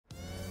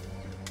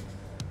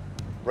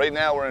Right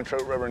now we're in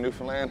Trout River,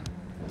 Newfoundland.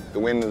 The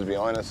wind is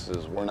behind us,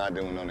 as we're not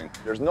doing nothing.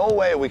 There's no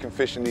way we can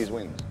fish in these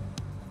winds.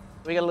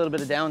 We got a little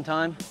bit of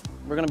downtime.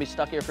 We're gonna be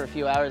stuck here for a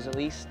few hours at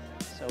least.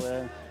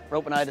 So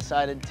Rope and I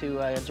decided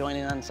to join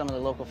in on some of the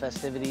local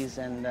festivities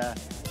and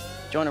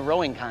join a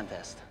rowing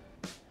contest.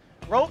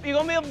 Rope, you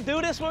gonna be able to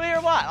do this with me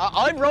or what?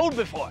 I've rowed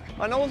before.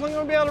 I know I'm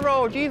gonna be able to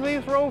row. Geez, we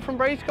used to row from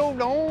Brace Cove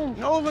down.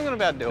 No, I'm gonna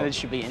be able to do it. It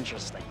should be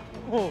interesting.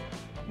 Oh,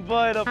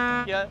 but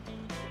yeah.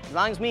 As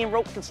long as me and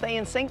Rope can stay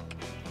in sync,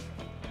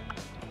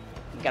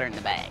 we got her in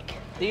the bag.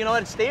 Do you know how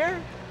to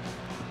steer?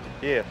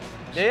 Yeah.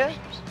 Do you?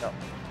 No.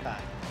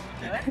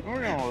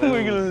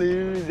 We're gonna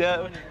lose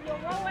that one. You'll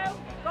roll out,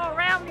 go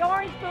around the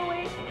orange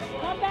buoy,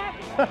 come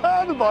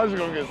back. The boys are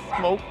gonna get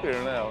smoked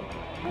here now.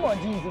 Come on,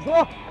 Jesus,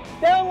 look.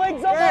 Down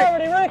legs up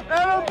already, Rick.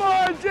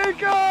 Attaboy,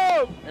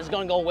 Jacob! This is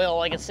gonna go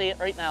well, I can see it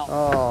right now.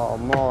 Oh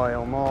my,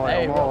 oh my,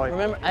 Hey, oh my.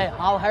 remember, hey,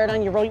 haul hard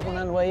on your right one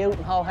on the way out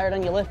and haul hard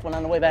on your left one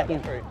on the way back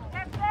in.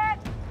 That's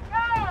it,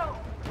 go!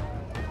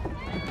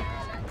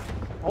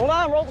 Hold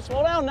on, Rope,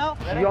 slow down now.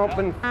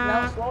 Jumping.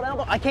 No, slow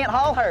down. I can't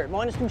haul hard,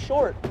 mine is too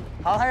short.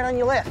 Haul hard on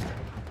your left.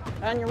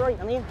 On your right,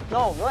 I mean,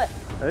 no,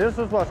 left. This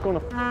is what's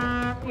gonna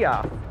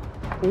yeah.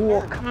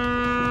 Walk.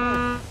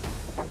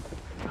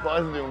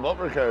 Boys are doing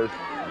bumper cars.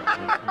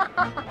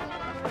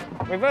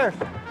 Reverse.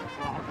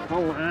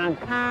 Come on.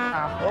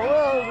 Oh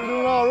well, they're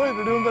doing all right.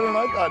 They're doing better than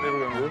I thought they were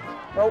gonna do.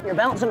 Rope, you're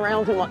bouncing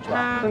around too much, bro.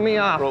 Let me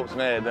off. Rope's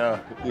mad now.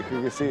 You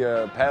can see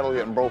a paddle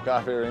getting broke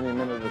off here any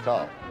minute at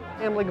all.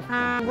 I'm like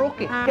a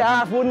rookie.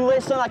 God wouldn't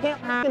listen, I can't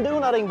fucking do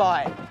nothing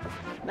by it.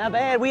 Not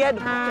bad, we had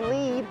to fucking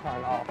lead.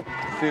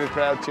 See the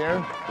crowd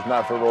cheering? It's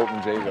not for Rope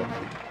and Jacob.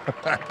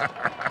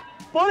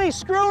 Buddy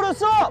screwed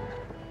us up.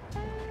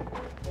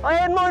 I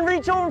had mine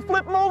reach over and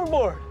flip him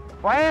overboard.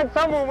 If I had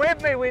someone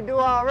with me, we'd do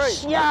all right.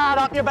 Shut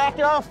up, you're back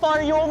there. I'll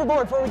fire you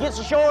overboard before we get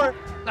to shore.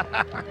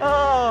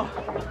 Oh,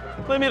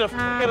 let me the f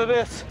out of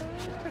this.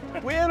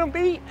 We had them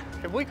beat.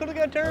 If we could have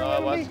got turned, No, we I had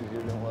 'em watched beat.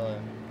 you doing well.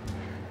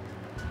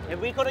 If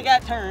we could have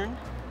got turned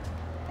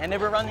and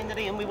never run into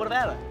them, we would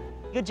have had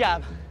it. Good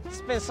job.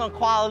 Spend some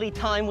quality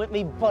time with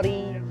me,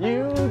 buddy.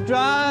 You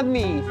drive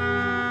me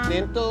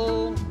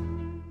mental.